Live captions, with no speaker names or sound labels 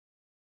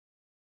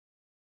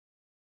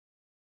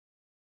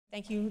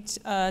Thank you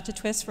to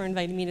Twist for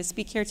inviting me to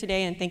speak here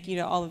today, and thank you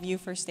to all of you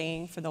for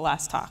staying for the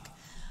last talk.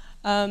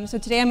 So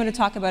today I'm going to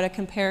talk about a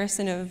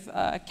comparison of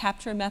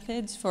capture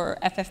methods for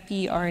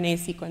FFPE RNA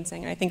sequencing,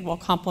 and I think will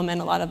complement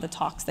a lot of the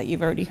talks that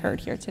you've already heard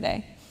here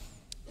today.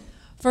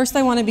 First,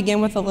 I want to begin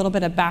with a little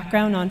bit of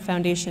background on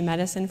Foundation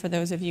Medicine for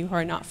those of you who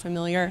are not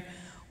familiar.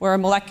 We're a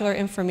molecular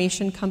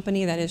information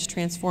company that is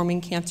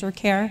transforming cancer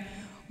care.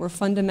 We're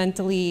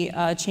fundamentally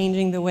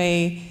changing the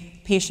way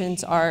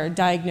patients are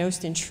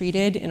diagnosed and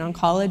treated in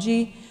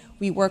oncology.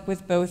 We work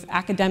with both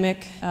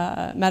academic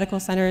medical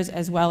centers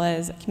as well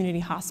as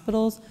community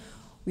hospitals.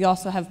 We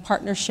also have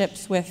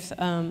partnerships with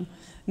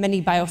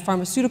many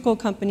biopharmaceutical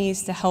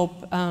companies to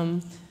help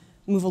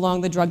move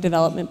along the drug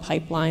development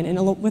pipeline.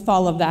 And with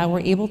all of that,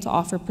 we're able to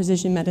offer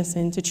precision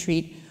medicine to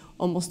treat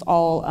almost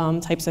all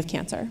types of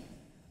cancer.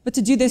 But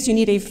to do this, you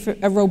need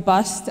a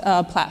robust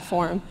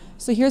platform.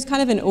 So here's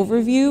kind of an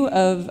overview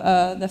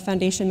of the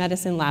Foundation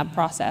Medicine lab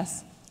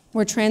process.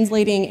 We're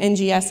translating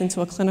NGS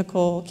into a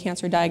clinical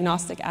cancer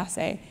diagnostic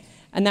assay,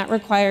 and that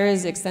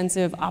requires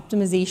extensive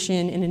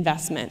optimization and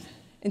investment.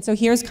 And so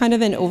here's kind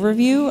of an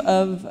overview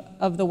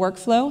of the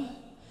workflow.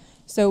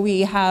 So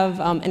we have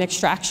an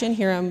extraction.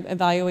 Here I'm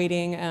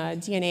evaluating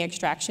DNA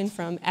extraction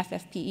from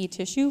FFPE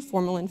tissue,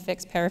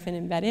 formalin-fixed,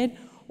 paraffin-embedded,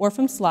 or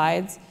from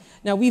slides.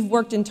 Now, we've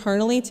worked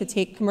internally to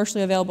take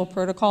commercially available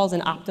protocols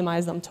and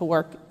optimize them to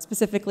work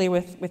specifically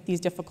with these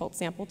difficult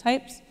sample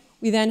types.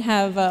 We then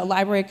have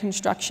library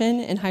construction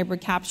and hybrid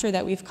capture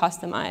that we've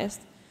customized.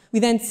 We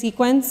then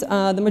sequence.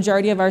 The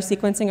majority of our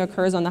sequencing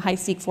occurs on the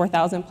HiSeq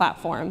 4000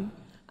 platform.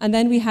 And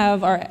then we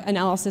have our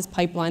analysis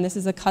pipeline. This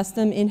is a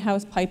custom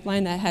in-house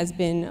pipeline that has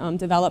been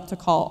developed to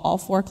call all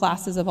 4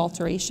 classes of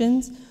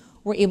alterations.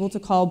 We're able to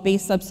call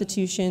base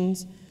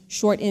substitutions,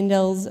 short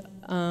indels,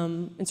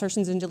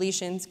 insertions and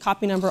deletions,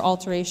 copy number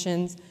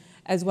alterations,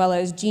 as well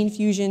as gene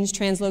fusions,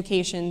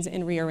 translocations,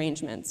 and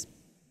rearrangements.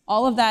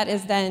 All of that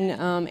is then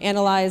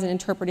analyzed and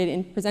interpreted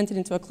and presented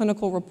into a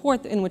clinical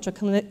report in which a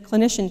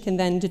clinician can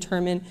then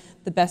determine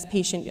the best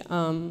patient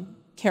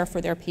care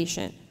for their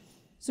patient.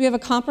 So we have a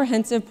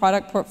comprehensive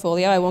product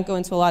portfolio. I won't go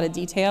into a lot of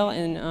detail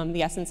in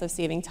the essence of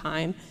saving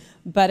time,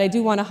 but I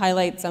do want to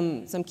highlight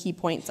some key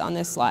points on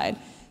this slide.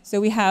 So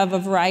we have a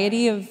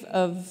variety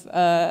of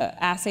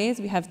assays.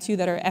 We have 2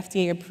 that are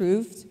FDA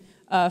approved.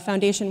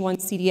 Foundation One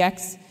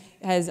CDX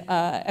has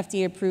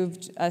FDA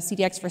approved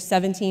CDX for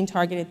 17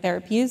 targeted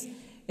therapies.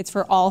 It's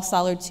for all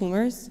solid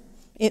tumors.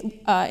 It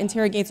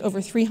interrogates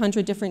over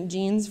 300 different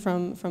genes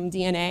from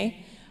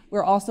DNA.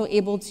 We're also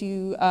able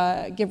to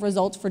give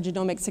results for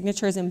genomic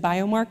signatures and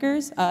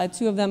biomarkers.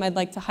 2 of them I'd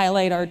like to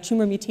highlight are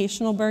tumor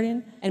mutational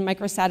burden and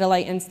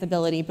microsatellite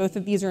instability. Both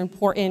of these are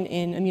important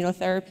in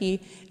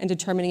immunotherapy and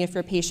determining if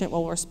your patient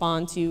will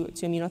respond to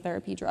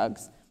immunotherapy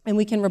drugs. And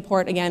we can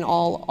report, again,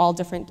 all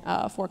different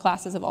 4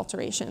 classes of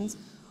alterations.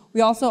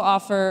 We also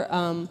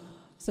offer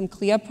some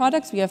CLIA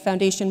products. We have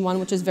Foundation One,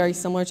 which is very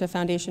similar to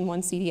Foundation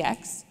One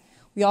CDX.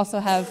 We also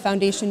have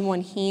Foundation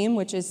One Heme,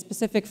 which is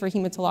specific for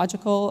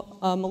hematological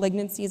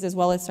malignancies as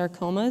well as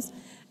sarcomas.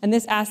 And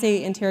this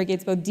assay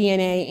interrogates both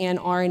DNA and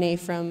RNA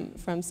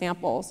from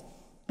samples.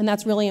 And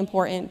that's really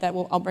important that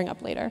I'll bring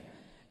up later.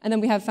 And then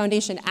we have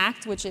Foundation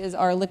ACT, which is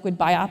our liquid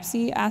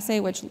biopsy assay,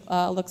 which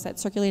looks at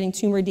circulating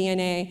tumor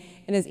DNA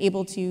and is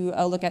able to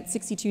look at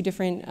 62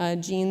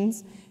 different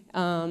genes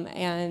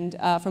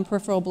from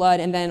peripheral blood,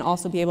 and then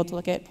also be able to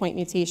look at point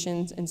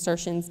mutations,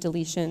 insertions,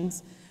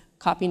 deletions,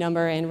 copy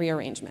number, and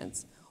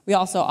rearrangements. We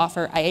also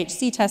offer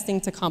IHC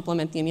testing to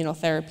complement the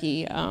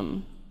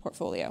immunotherapy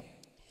portfolio.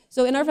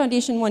 So in our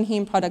Foundation One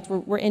Heme product,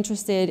 we're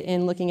interested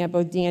in looking at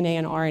both DNA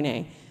and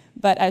RNA.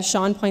 But as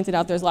Sean pointed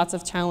out, there's lots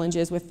of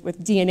challenges with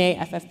DNA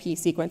FFPE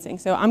sequencing.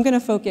 So I'm going to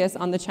focus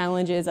on the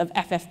challenges of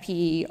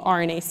FFPE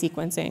RNA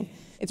sequencing.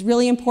 It's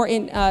really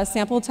important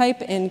sample type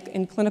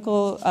in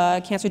clinical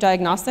cancer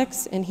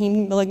diagnostics. In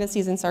heme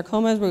malignancies and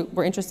sarcomas,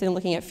 we're interested in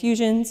looking at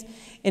fusions.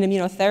 In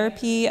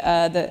immunotherapy,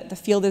 the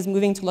field is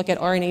moving to look at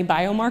RNA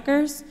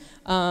biomarkers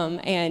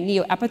and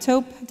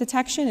neoepitope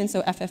detection, and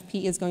so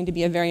FFPE is going to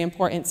be a very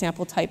important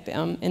sample type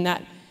in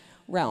that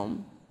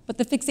realm. But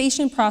the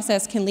fixation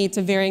process can lead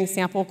to varying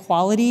sample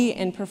quality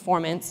and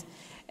performance.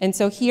 And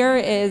so here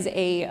is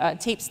a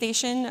tape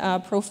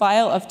station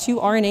profile of 2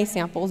 RNA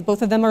samples.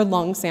 Both of them are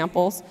lung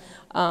samples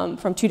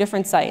from 2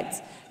 different sites.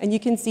 And you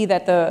can see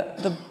that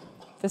the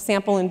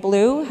sample in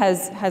blue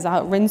has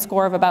a RIN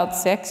score of about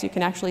 6. You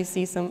can actually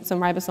see some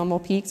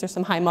ribosomal peaks or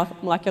some high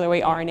molecular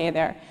weight RNA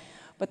there.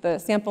 But the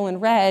sample in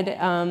red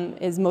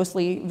is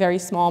mostly very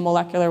small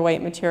molecular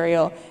weight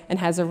material and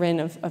has a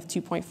RIN of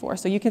 2.4.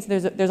 So you can see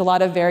there's a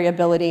lot of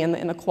variability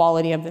in the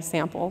quality of the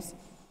samples.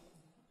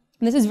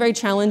 And this is very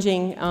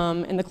challenging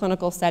in the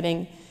clinical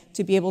setting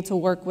to be able to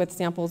work with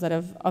samples that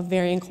have of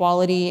varying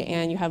quality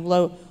and you have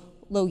low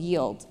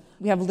yield.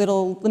 We have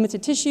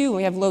limited tissue, and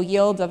we have low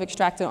yield of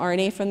extracted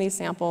RNA from these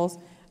samples.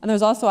 And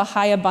there's also a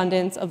high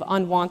abundance of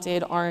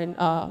unwanted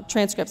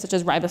transcripts, such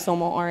as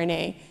ribosomal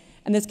RNA.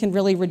 And this can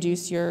really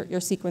reduce your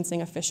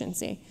sequencing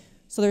efficiency.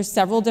 So there's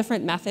several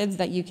different methods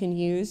that you can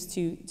use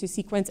to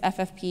sequence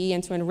FFPE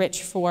and to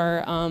enrich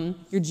for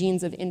your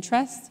genes of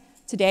interest.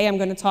 Today I'm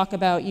going to talk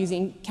about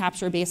using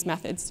capture-based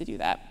methods to do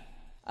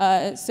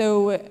that.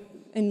 So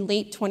in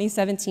late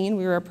 2017,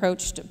 we were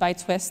approached by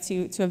Twist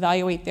to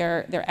evaluate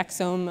their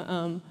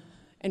exome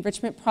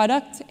enrichment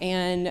product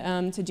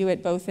and to do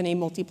it both in a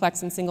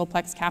multiplex and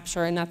singleplex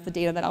capture, and that's the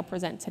data that I'll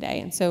present today.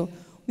 And so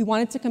we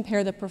wanted to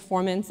compare the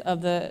performance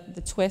of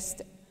the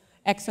Twist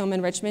exome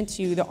enrichment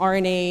to the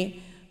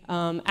RNA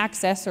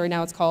Access, or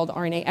now it's called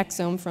RNA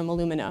Exome from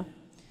Illumina.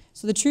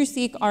 So the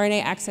TruSeq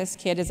RNA Access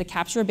Kit is a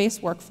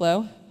capture-based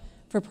workflow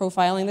for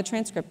profiling the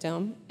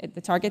transcriptome.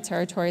 The target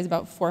territory is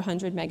about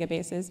 400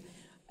 megabases.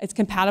 It's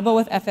compatible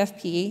with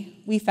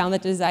FFPE. We found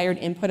that desired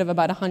input of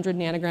about 100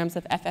 nanograms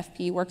of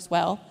FFPE works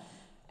well,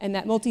 and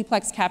that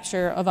multiplex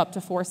capture of up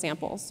to 4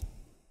 samples.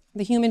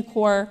 The human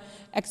core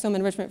exome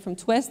enrichment from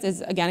Twist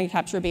is, again, a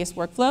capture-based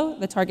workflow.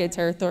 The target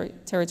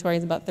territory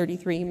is about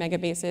 33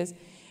 megabases,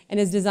 and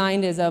is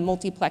designed as a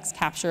multiplex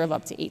capture of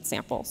up to 8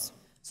 samples.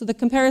 So the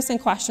comparison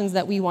questions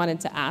that we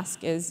wanted to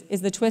ask is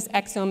the Twist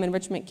exome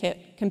enrichment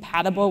kit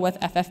compatible with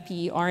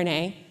FFPE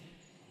RNA?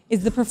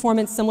 Is the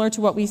performance similar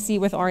to what we see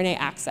with RNA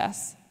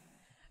Access?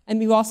 And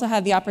we also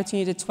had the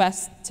opportunity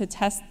to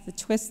test the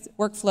Twist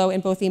workflow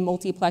in both a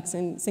multiplex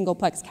and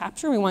singleplex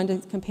capture. We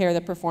wanted to compare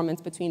the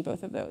performance between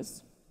both of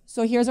those.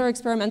 So here's our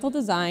experimental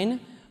design.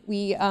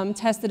 We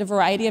tested a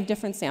variety of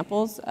different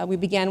samples. We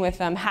began with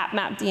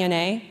HapMap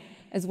DNA,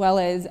 as well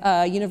as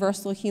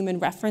universal human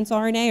reference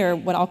RNA, or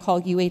what I'll call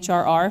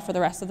UHRR for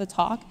the rest of the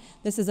talk.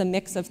 This is a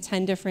mix of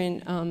 10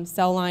 different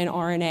cell line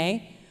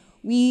RNA.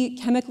 We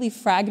chemically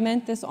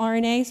fragment this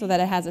RNA so that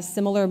it has a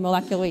similar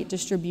molecular weight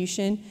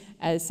distribution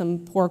as some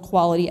poor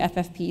quality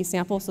FFPE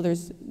samples, so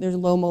there's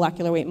low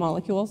molecular weight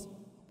molecules.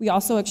 We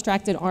also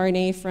extracted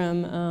RNA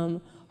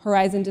from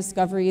Horizon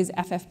Discovery's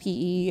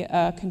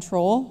FFPE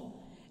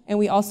control, and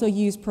we also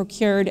used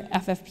procured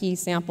FFPE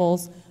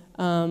samples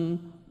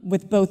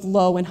with both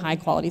low and high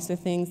quality, so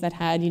things that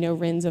had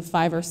RINs of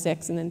 5 or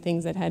 6, and then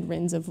things that had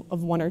RINs of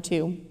 1 or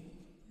 2.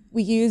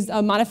 We used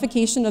a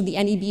modification of the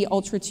NEB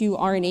Ultra 2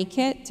 RNA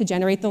kit to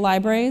generate the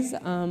libraries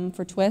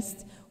for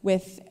Twist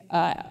with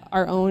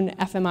our own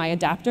FMI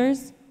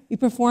adapters. We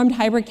performed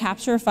hybrid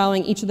capture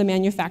following each of the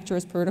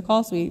manufacturer's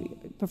protocols. So we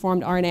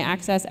performed RNA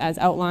Access as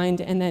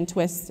outlined, and then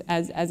Twist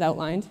as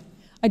outlined.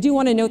 I do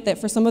want to note that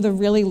for some of the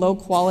really low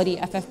quality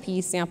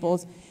FFPE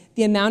samples,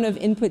 the amount of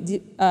input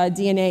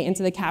DNA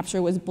into the capture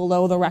was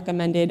below the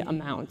recommended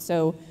amount.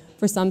 So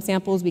for some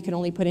samples, we could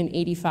only put in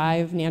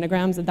 85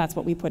 nanograms, and that's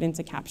what we put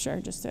into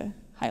capture, just to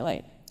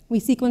highlight. We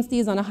sequenced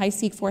these on a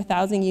HiSeq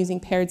 4000 using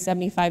paired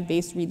 75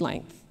 base read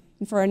length.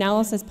 And for our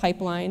analysis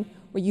pipeline,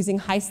 we're using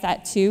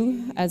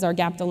HiStat2 as our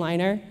gapped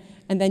aligner,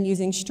 and then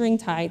using string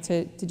tie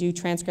to do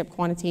transcript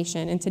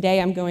quantitation. And today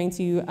I'm going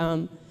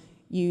to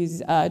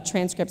use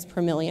transcripts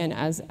per million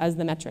as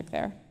the metric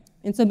there.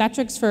 And so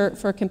metrics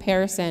for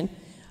comparison,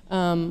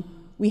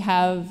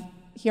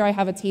 here I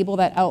have a table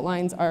that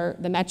outlines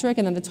the metric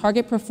and then the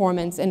target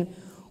performance. And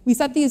we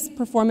set these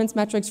performance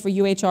metrics for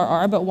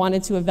UHRR, but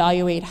wanted to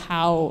evaluate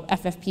how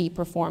FFPE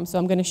performs. So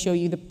I'm going to show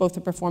you both the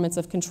performance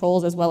of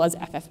controls as well as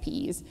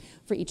FFPEs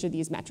for each of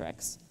these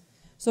metrics.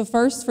 So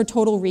first, for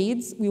total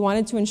reads, we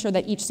wanted to ensure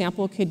that each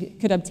sample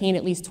could obtain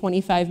at least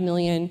 25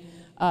 million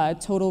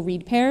total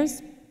read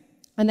pairs.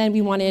 And then we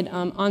wanted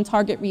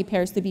on-target read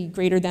pairs to be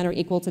greater than or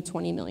equal to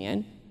 20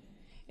 million.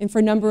 And for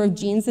number of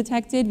genes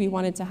detected, we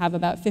wanted to have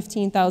about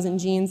 15,000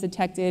 genes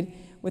detected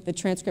with the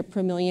transcript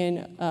per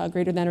million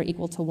greater than or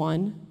equal to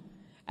 1.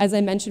 As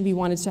I mentioned, we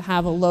wanted to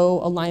have a low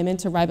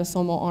alignment to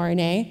ribosomal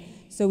RNA.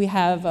 So we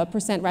have a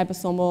percent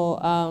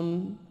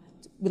ribosomal,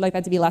 we'd like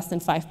that to be less than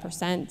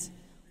 5%.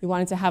 We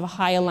wanted to have a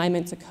high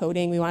alignment to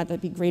coding. We wanted that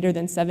to be greater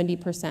than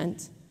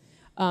 70%.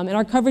 And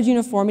our coverage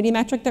uniformity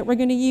metric that we're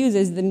going to use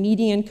is the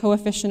median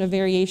coefficient of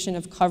variation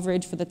of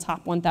coverage for the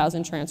top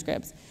 1,000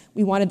 transcripts.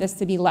 We wanted this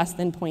to be less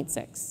than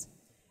 0.6.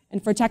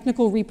 And for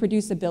technical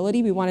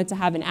reproducibility, we wanted to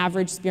have an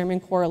average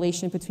Spearman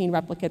correlation between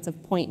replicates of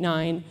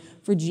 0.9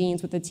 for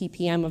genes with a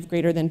TPM of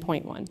greater than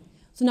 0.1.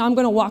 So now I'm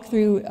going to walk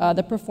through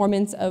the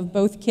performance of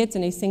both kits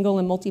in a single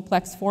and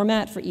multiplex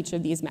format for each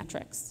of these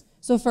metrics.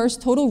 So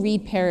first, total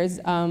read pairs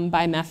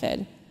by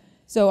method.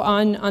 So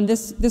on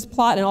this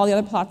plot and all the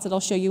other plots that I'll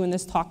show you in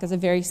this talk is a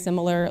very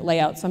similar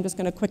layout, so I'm just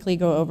going to quickly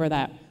go over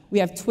that. We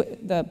have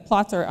the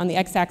plots are on the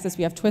x-axis.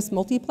 We have Twist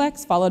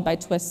multiplex followed by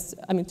Twist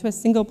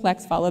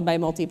singleplex followed by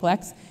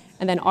multiplex,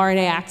 and then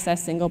RNA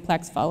Access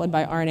singleplex followed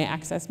by RNA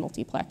Access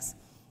multiplex.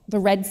 The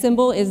red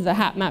symbol is the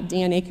HapMap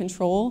DNA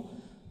control.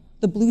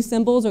 The blue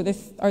symbols are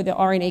the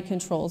RNA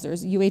controls.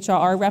 There's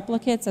UHRR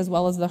replicates as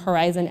well as the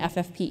Horizon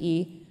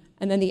FFPE,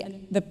 and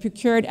then the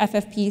procured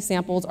FFPE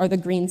samples are the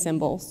green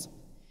symbols.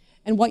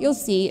 And what you'll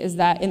see is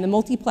that in the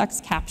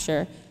multiplex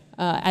capture,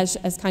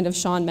 as kind of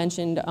Sean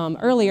mentioned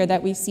earlier,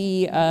 that we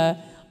see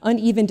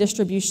uneven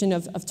distribution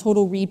of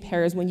total read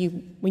pairs when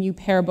you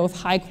pair both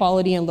high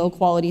quality and low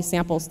quality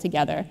samples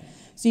together.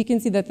 So you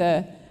can see that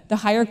the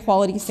higher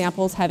quality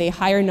samples have a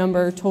higher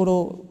number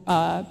total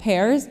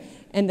pairs,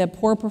 and the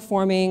poor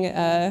performing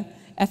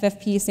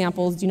FFPE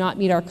samples do not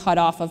meet our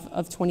cutoff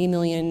of 20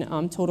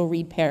 million total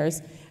read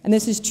pairs. And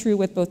this is true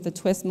with both the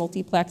twist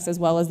multiplex as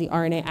well as the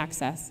RNA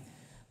access.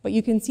 But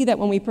you can see that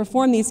when we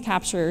perform these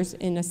captures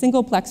in a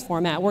single-plex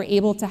format, we're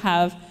able to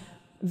have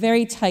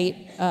very tight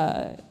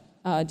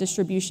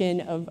distribution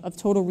of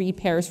total read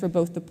pairs for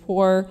both the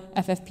poor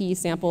FFPE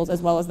samples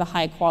as well as the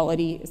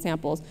high-quality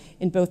samples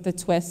in both the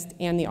twist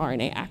and the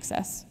RNA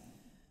access.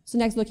 So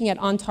next, looking at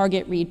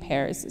on-target read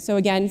pairs. So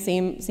again,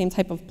 same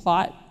type of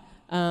plot,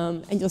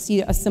 and you'll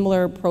see a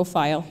similar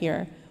profile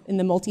here. In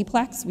the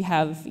multiplex, we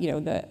have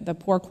the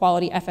poor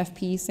quality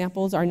FFPE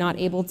samples are not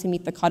able to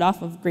meet the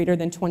cutoff of greater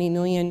than 20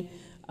 million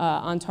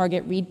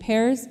on-target read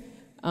pairs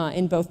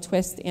in both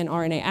twist and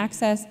RNA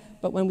access.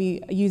 But when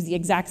we use the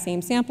exact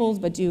same samples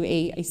but do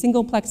a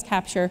single-plex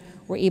capture,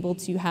 we're able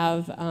to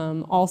have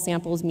all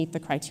samples meet the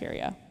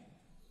criteria.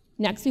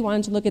 Next, we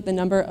wanted to look at the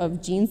number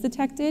of genes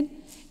detected.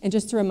 And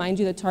just to remind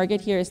you, the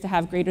target here is to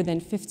have greater than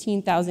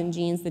 15,000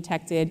 genes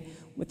detected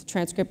with a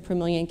transcript per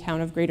million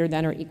count of greater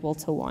than or equal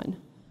to 1.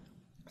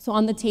 So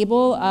on the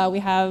table, we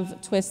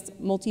have twist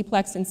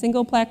multiplex and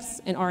singleplex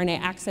and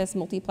RNA access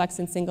multiplex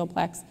and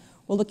singleplex.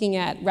 We're looking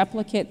at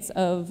replicates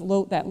of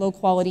that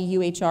low-quality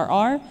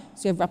UHRR.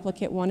 So you have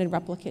replicate 1 and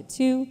replicate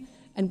 2.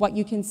 And what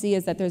you can see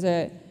is that there's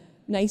a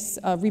nice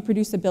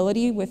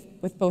reproducibility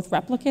with both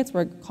replicates.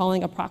 We're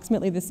calling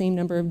approximately the same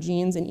number of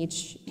genes in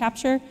each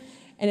capture.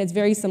 And it's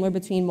very similar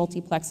between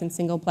multiplex and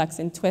singleplex.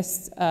 And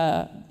twists,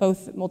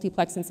 both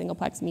multiplex and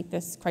singleplex meet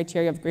this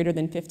criteria of greater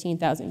than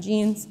 15,000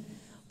 genes.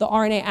 The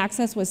RNA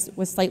access was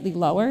slightly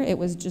lower. It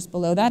was just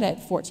below that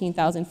at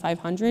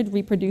 14,500,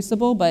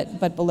 reproducible,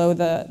 but below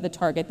the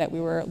target that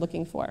we were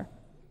looking for.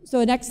 So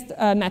the next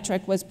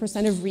metric was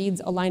percent of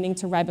reads aligning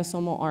to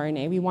ribosomal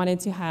RNA. We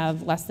wanted to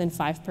have less than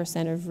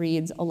 5% of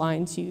reads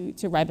aligned to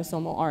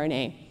ribosomal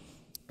RNA.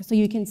 So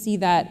you can see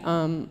that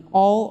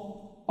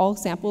all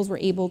samples were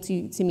able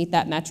to meet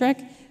that metric.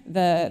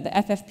 The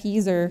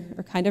FFPs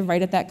are kind of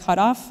right at that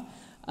cutoff.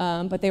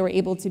 But they were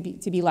able to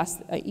be less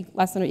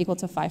than or equal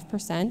to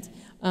 5%.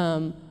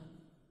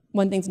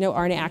 One thing to note,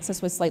 RNA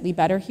access was slightly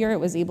better here. It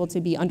was able to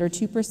be under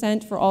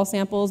 2% for all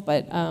samples,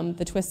 but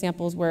the twist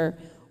samples were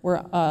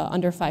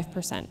under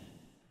 5%.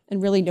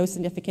 And really no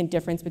significant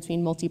difference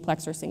between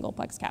multiplex or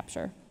singleplex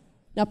capture.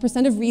 Now,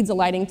 percent of reads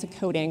aligning to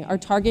coding, our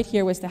target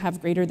here was to have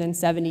greater than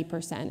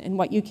 70%. And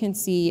what you can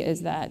see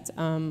is that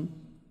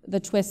the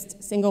twist,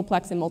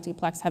 singleplex, and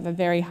multiplex have a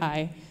very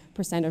high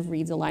percent of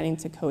reads aligning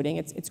to coding.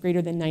 It's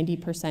greater than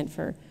 90%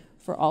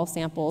 for all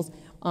samples.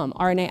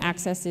 RNA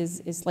access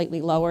is slightly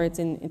lower. It's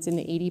in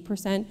the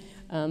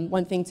 80%.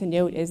 One thing to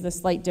note is the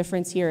slight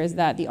difference here is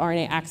that the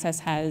RNA access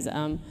has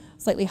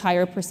slightly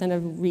higher percent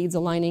of reads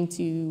aligning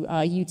to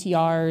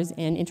UTRs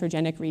and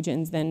intergenic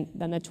regions than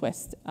the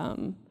twist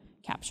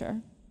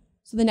capture.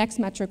 So the next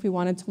metric we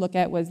wanted to look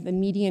at was the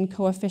median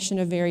coefficient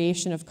of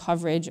variation of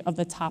coverage of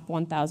the top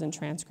 1,000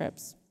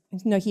 transcripts.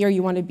 Now here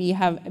you want to be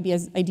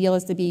as ideal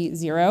as to be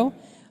 0.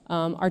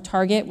 Our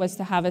target was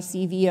to have a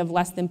CV of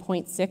less than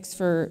 0.6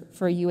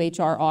 for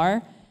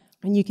UHRR.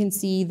 And you can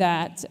see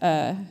that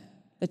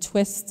the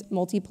twist,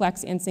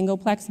 multiplex, and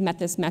singleplex met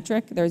this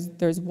metric.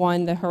 There's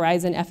one, the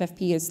horizon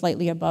FFP is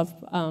slightly above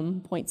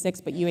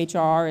 0.6, but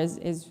UHRR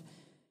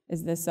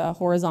is this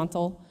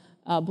horizontal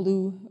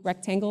blue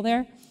rectangle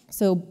there.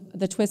 So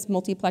the twist,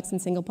 multiplex, and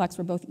singleplex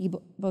were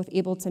both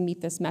able to meet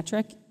this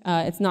metric.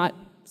 It's not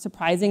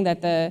surprising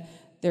that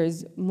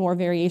there's more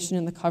variation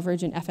in the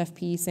coverage in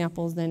FFPE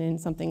samples than in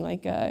something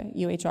like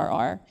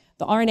UHRR.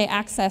 The RNA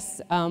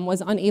access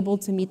was unable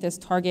to meet this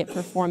target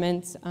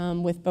performance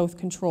with both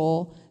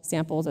control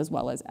samples as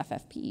well as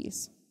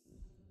FFPEs.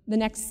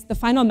 The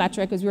final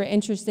metric was we were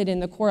interested in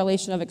the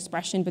correlation of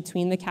expression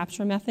between the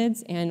capture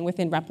methods and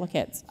within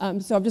replicates.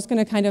 So I'm just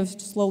going to kind of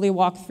slowly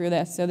walk through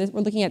this. So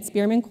we're looking at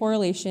Spearman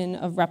correlation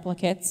of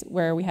replicates,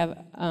 where we have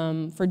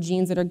for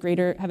genes that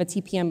are have a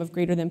TPM of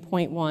greater than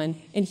 0.1.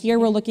 And here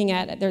we're looking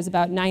at there's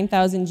about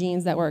 9,000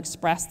 genes that were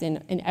expressed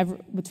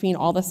between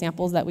all the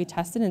samples that we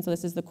tested. And so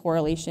this is the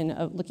correlation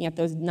of looking at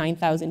those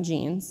 9,000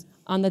 genes.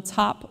 On the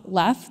top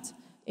left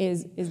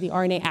is the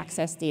RNA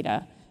access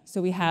data.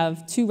 So we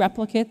have 2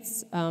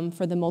 replicates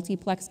for the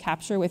multiplex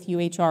capture with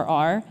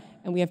UHRR,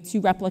 and we have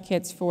 2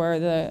 replicates for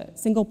the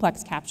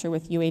singleplex capture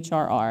with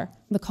UHRR.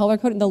 The color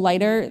code, the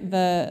lighter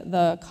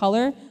the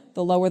color,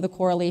 the lower the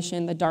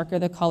correlation, the darker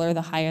the color,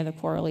 the higher the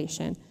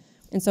correlation.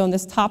 And so in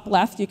this top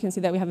left, you can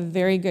see that we have a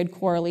very good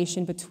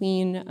correlation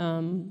between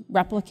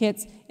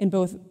replicates in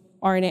both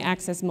RNA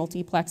access,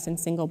 multiplex, and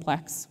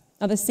singleplex.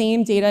 Now the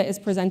same data is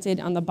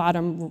presented on the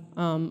bottom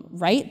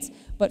right,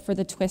 but for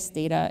the twist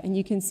data. And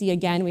you can see,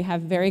 again, we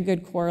have very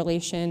good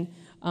correlation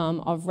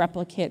of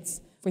replicates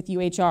with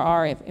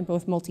UHRR in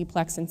both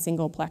multiplex and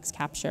singleplex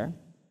capture.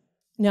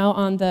 Now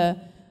on the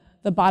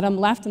bottom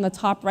left and the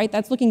top right,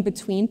 that's looking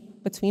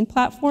between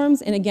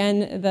platforms. And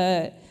again,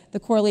 the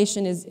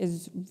correlation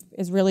is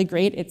really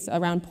great. It's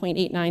around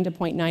 0.89 to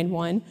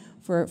 0.91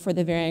 for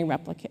the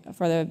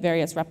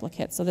various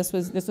replicates. So this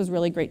was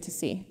really great to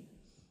see.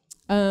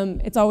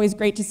 It's always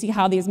great to see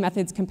how these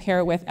methods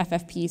compare with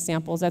FFPE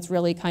samples. That's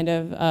really kind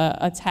of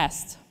a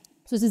test.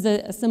 So this is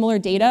a similar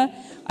data.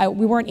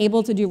 We weren't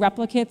able to do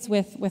replicates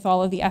with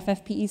all of the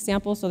FFPE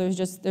samples, so there's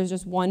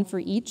just one for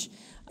each.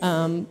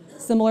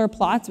 Similar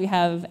plots, we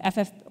have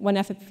one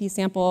FFPE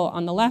sample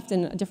on the left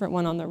and a different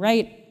one on the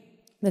right.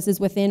 This is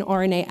within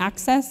RNA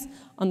access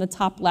on the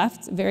top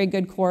left, very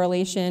good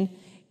correlation,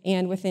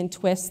 and within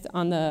twist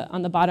on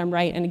the bottom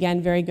right, and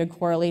again, very good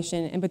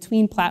correlation. And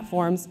between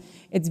platforms,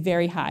 it's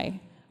very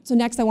high. So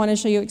next I want to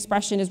show you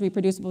expression is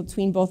reproducible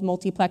between both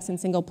multiplex and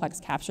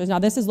singleplex captures. Now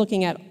this is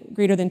looking at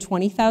greater than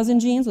 20,000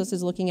 genes. This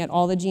is looking at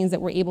all the genes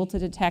that we're able to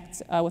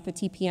detect with a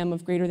TPM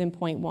of greater than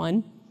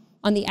 0.1.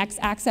 On the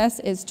x-axis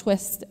is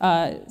twist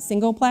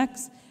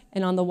singleplex,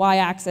 and on the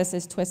y-axis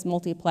is twist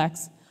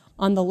multiplex.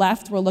 On the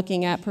left, we're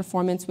looking at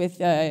performance with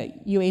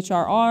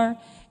UHRR,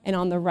 and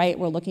on the right,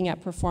 we're looking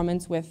at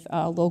performance with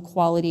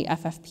low-quality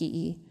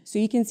FFPE. So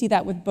you can see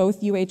that with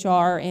both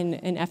UHR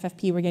and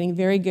FFPE, we're getting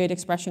very good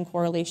expression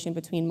correlation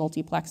between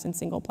multiplex and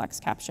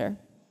singleplex capture.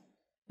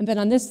 And then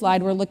on this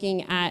slide, we're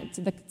looking at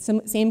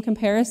the same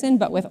comparison,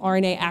 but with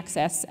RNA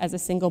access as a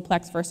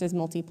singleplex versus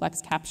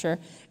multiplex capture.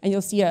 And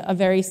you'll see a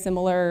very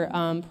similar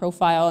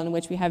profile in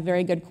which we have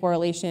very good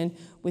correlation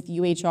with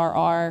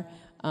UHRR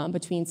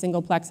between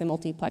singleplex and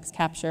multiplex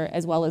capture,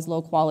 as well as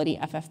low-quality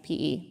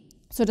FFPE.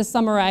 So to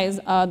summarize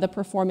the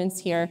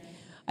performance here,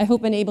 I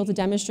hope I'm able to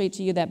demonstrate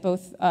to you that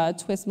both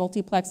twist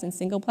multiplex and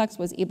singleplex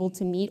was able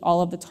to meet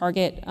all of the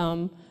target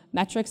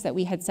metrics that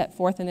we had set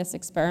forth in this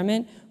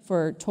experiment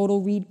for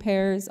total read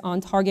pairs,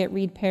 on-target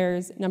read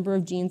pairs, number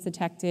of genes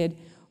detected,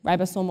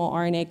 ribosomal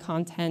RNA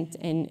content,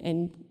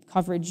 and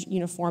coverage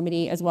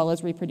uniformity, as well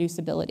as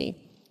reproducibility.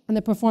 And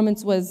the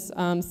performance was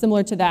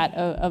similar to that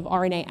of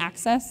RNA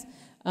access,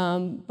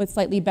 but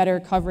slightly better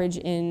coverage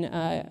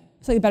in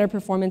slightly better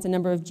performance and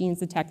number of genes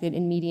detected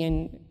in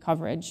median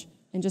coverage.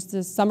 And just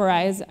to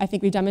summarize, I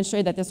think we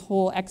demonstrated that this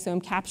whole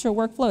exome capture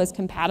workflow is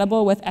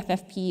compatible with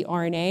FFPE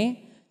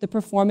RNA. The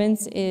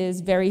performance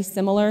is very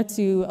similar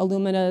to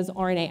Illumina's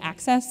RNA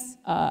access.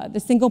 The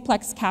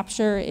singleplex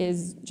capture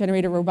is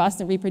generated robust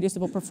and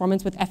reproducible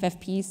performance with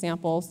FFPE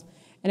samples.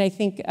 And I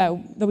think,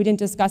 though we didn't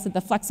discuss it,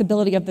 the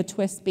flexibility of the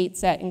twist bait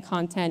set and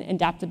content and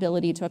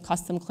adaptability to a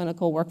custom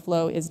clinical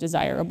workflow is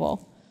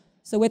desirable.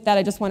 So with that,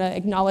 I just want to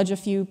acknowledge a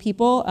few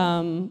people.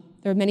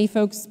 There are many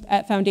folks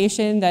at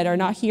Foundation that are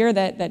not here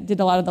that did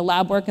a lot of the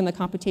lab work and the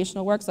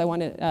computational work, so I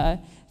want to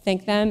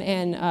thank them,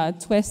 and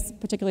Twist,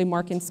 particularly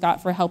Mark and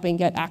Scott, for helping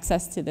get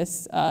access to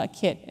this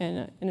kit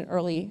in an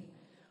early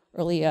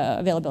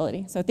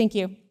availability. So thank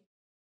you.